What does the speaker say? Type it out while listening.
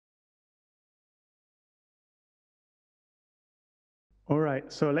All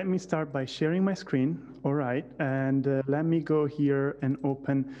right, so let me start by sharing my screen. All right, and let me go here and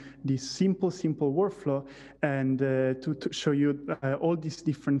open this simple workflow and to show you all these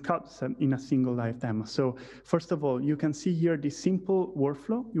different concepts in a single live demo. So first of all, you can see here this simple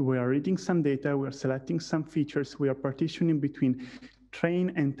workflow. We are reading some data, we are selecting some features, we are partitioning between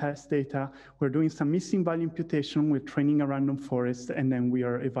train and test data. We're doing some missing value imputation, we're training a random forest, and then we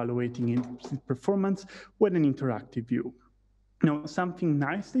are evaluating its performance with an interactive view. Now, something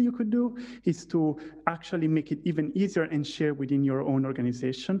nice that you could do is to actually make it even easier and share within your own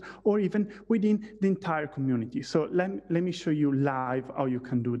organization or even within the entire community. So let me show you live how you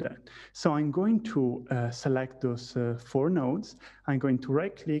can do that. So I'm going to select those 4 nodes. I'm going to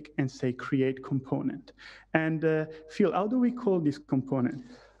right-click and say Create Component. And Phil, how do we call this component?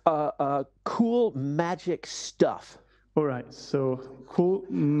 Cool magic stuff. All right, so cool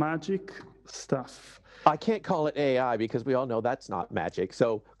magic stuff. I can't call it AI because we all know that's not magic.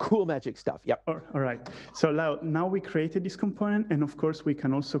 So cool magic stuff. Yep. All right. So now we created this component, and of course we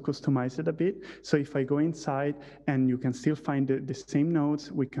can also customize it a bit. So if I go inside and you can still find the same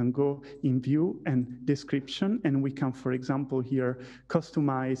nodes, we can go in view and description, and we can, for example, here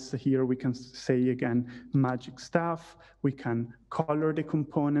customize. Here we can say again magic stuff. We can color the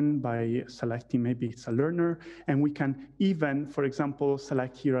component by selecting maybe it's a learner, and we can even, for example,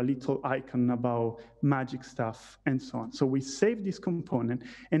 select here a little icon about magic stuff and so on. So we save this component,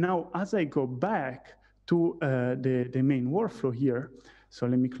 and now as I go back to the main workflow here, so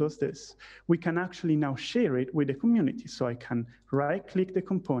let me close this, we can actually now share it with the community. So I can right-click the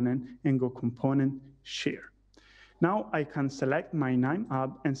component and go Component Share. Now I can select my KNIME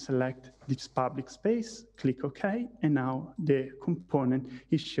hub and select this public space, click OK, and now the component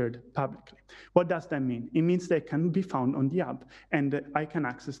is shared publicly. What does that mean? It means they can be found on the hub, and I can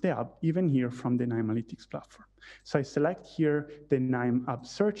access the hub even here from the KNIME Analytics platform. So I select here the KNIME Hub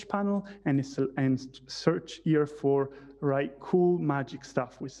search panel and search here for cool magic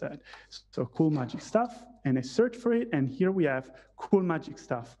stuff, we said. So cool magic stuff, and I search for it, and here we have cool magic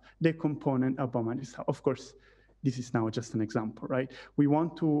stuff, the component about magic stuff. Of course, this is now just an example, right? We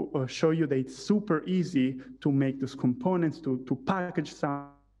want to show you that it's super easy to make those components, to package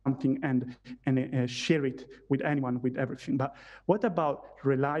something and share it with anyone, with everything. But what about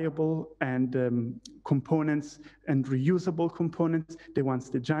reliable and components and reusable components, the ones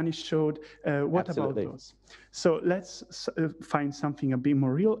that Gianni showed? What Absolutely. about those? So let's find something a bit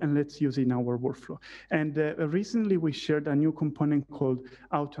more real, and let's use it in our workflow. And recently we shared a new component called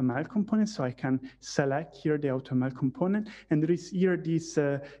AutoML component. So I can select here the AutoML component, and there is here this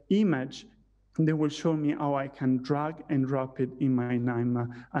image that will show me how I can drag and drop it in my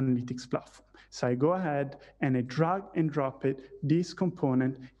KNIME Analytics platform. So I go ahead and I drag and drop this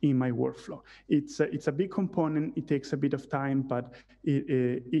component in my workflow. It's a big component, it takes a bit of time, but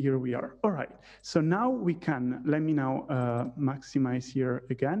here we are. All right, so now we can, let me now maximize here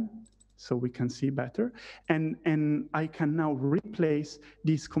again, so we can see better. And I can now replace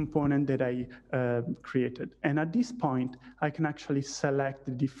this component that I created. And at this point, I can actually select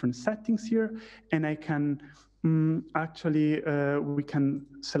the different settings here, and I can we can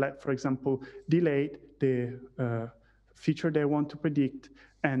select, for example, delete the feature that I want to predict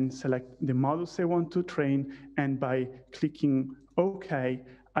and select the models I want to train. And by clicking OK,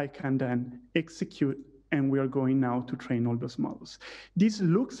 I can then execute, and we are going now to train all those models. This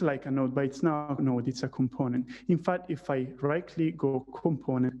looks like a node, but it's not a node, it's a component. In fact, if I right-click, go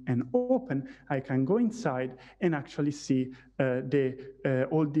Component and Open, I can go inside and actually see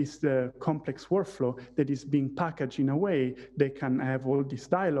all this complex workflow that is being packaged in a way they can have all these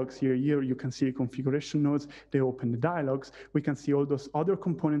dialogues here. Here you can see the configuration nodes, they open the dialogues. We can see all those other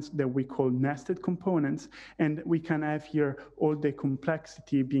components that we call nested components, and we can have here all the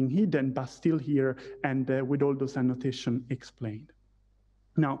complexity being hidden, but still here, and with all those annotation explained.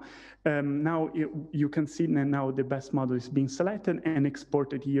 Now, you can see that now the best model is being selected and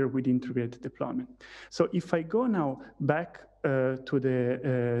exported here with integrated deployment. So if I go now back to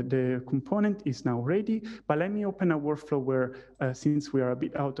the component is now ready, but let me open a workflow where, since we are a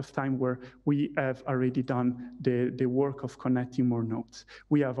bit out of time, where we have already done the work of connecting more nodes.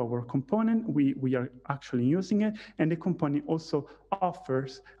 We have our component, we are actually using it, and the component also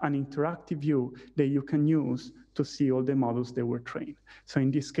offers an interactive view that you can use to see all the models that were trained. So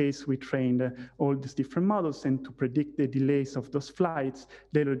in this case, we trained all these different models, and to predict the delays of those flights,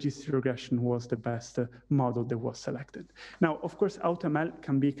 the logistic regression was the best model that was selected. Now, of course, AutoML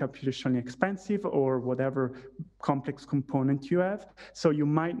can be computationally expensive or whatever complex component you have. So you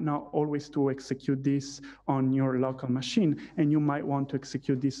might not always to execute this on your local machine, and you might want to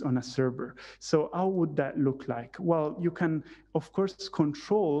execute this on a server. So how would that look like? Well, you can, of course,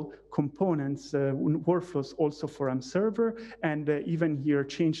 control components, workflows also for a server, and even here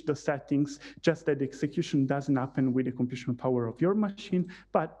change the settings, just that the execution doesn't happen with the computational power of your machine,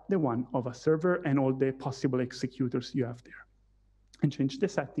 but the one of a server and all the possible executors you have there, and change the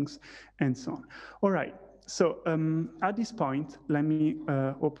settings and so on. All right, so at this point, let me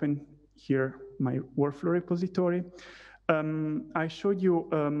open here my workflow repository. I showed you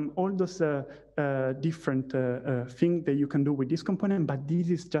all those different things that you can do with this component, but this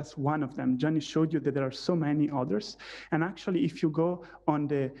is just one of them. Gianni showed you that there are so many others. And actually, if you go on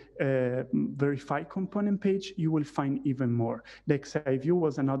the verify component page, you will find even more. The XI view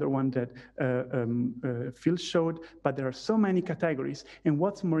was another one that Phil showed, but there are so many categories. And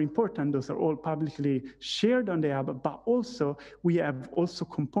what's more important, those are all publicly shared on the hub, but also we have also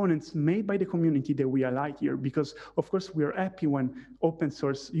components made by the community that we highlight here, because of course we are happy when open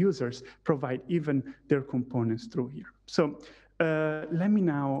source users provide even their components through here. So let me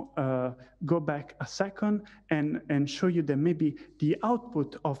now go back a second and show you that maybe the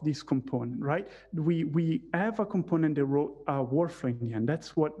output of this component, right? We have a component that wrote a workflow in the end.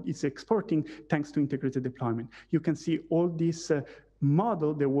 That's what it's exporting thanks to integrated deployment. You can see all these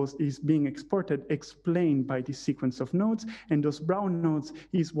model that is being exported explained by this sequence of nodes, and those brown nodes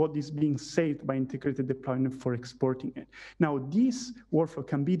is what is being saved by integrated deployment for exporting it. Now, this workflow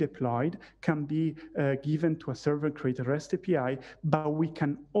can be deployed, can be given to a server, create a REST API, but we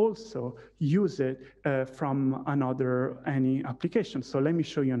can also use it from any application. So let me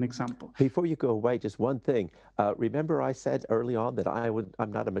show you an example. Before you go away, just one thing. Remember I said early on that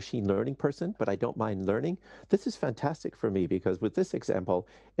I'm not a machine learning person, but I don't mind learning? This is fantastic for me, because with this example,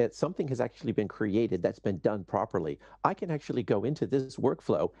 something has actually been created that's been done properly. I can actually go into this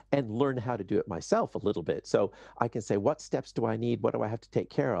workflow and learn how to do it myself a little bit. So I can say, what steps do I need? What do I have to take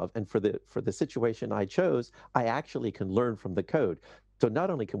care of? And for the situation I chose, I actually can learn from the code. So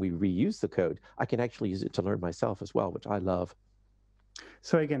not only can we reuse the code, I can actually use it to learn myself as well, which I love.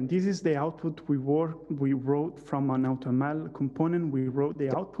 So again, this is the output we wrote from an AutoML component. We wrote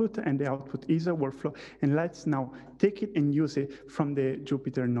the output, and the output is a workflow. And let's now take it and use it from the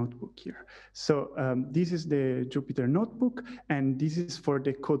Jupyter Notebook here. So this is the Jupyter Notebook, and this is for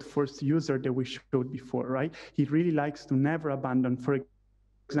the code-first user that we showed before, right? He really likes to never abandon, for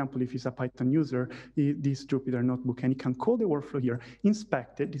example, if he's a Python user, this Jupyter Notebook, and he can call the workflow here,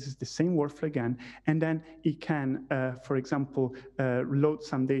 inspect it. This is the same workflow again. And then he can, for example, load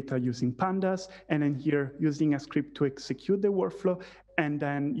some data using pandas, and then here using a script to execute the workflow. And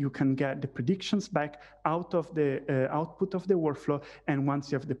then you can get the predictions back out of the output of the workflow. And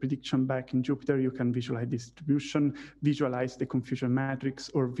once you have the prediction back in Jupyter, you can visualize distribution, visualize the confusion matrix,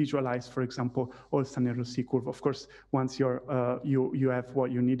 or visualize, for example, all standard error C curve. Of course, once you have what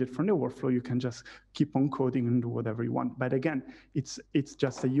you needed from the workflow, you can just keep on coding and do whatever you want. But again, it's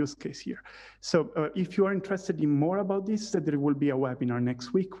just a use case here. So if you are interested in more about this, there will be a webinar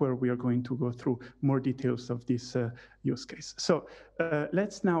next week where we are going to go through more details of this use case. So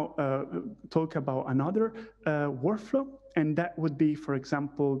let's now talk about another workflow, and that would be, for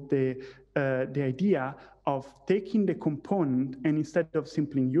example, the idea of taking the component, and instead of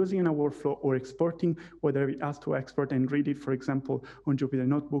simply using a workflow or exporting whatever it has to export and read it, for example, on Jupyter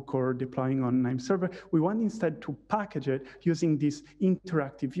Notebook or deploying on KNIME Server, we want instead to package it using these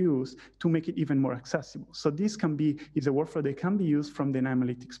interactive views to make it even more accessible. So this is a workflow that can be used from the KNIME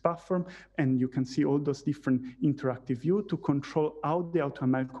Analytics platform, and you can see all those different interactive views to control how the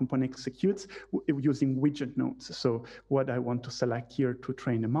AutoML component executes using widget nodes. So what I want to select here to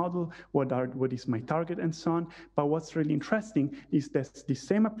train the model, what is my target, and so on. But what's really interesting is that the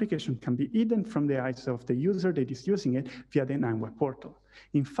same application can be hidden from the eyes of the user that is using it via the KNIME WebPortal.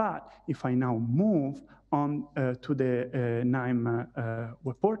 In fact, if I now move on to the KNIME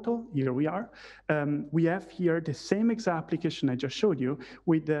WebPortal, here we are. We have here the same exact application I just showed you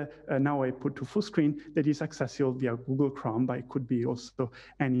with now I put to full screen that is accessible via Google Chrome, but it could be also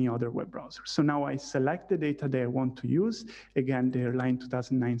any other web browser. So now I select the data that I want to use. Again, the Line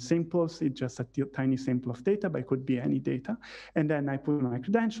 2009 samples, it's just a tiny sample of data, but it could be any data. And then I put my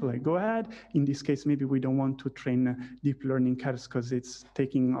credential, I go ahead. In this case, maybe we don't want to train deep learning cards because it's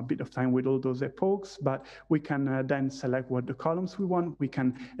taking a bit of time with all those epochs, but we can then select what the columns we want. We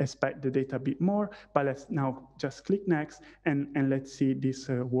can expect the data a bit more, but let's now just click next, and let's see this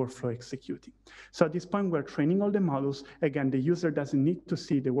workflow executing. So at this point, we're training all the models. Again, the user doesn't need to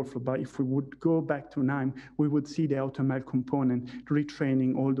see the workflow, but if we would go back to KNIME, we would see the AutoML component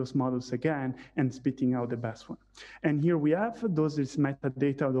retraining all those models again and spitting out the best one. And here we have, those is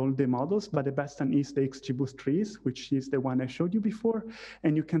metadata of all the models, but the best one is the XGBoost trees, which is the one I showed you before.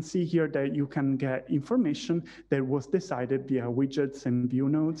 And you can see here that you can get information that was decided via widgets and view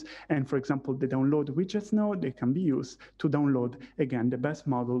nodes. And for example, the download widgets node, they can be used to download, again, the best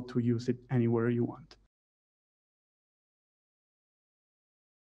model to use it anywhere you want.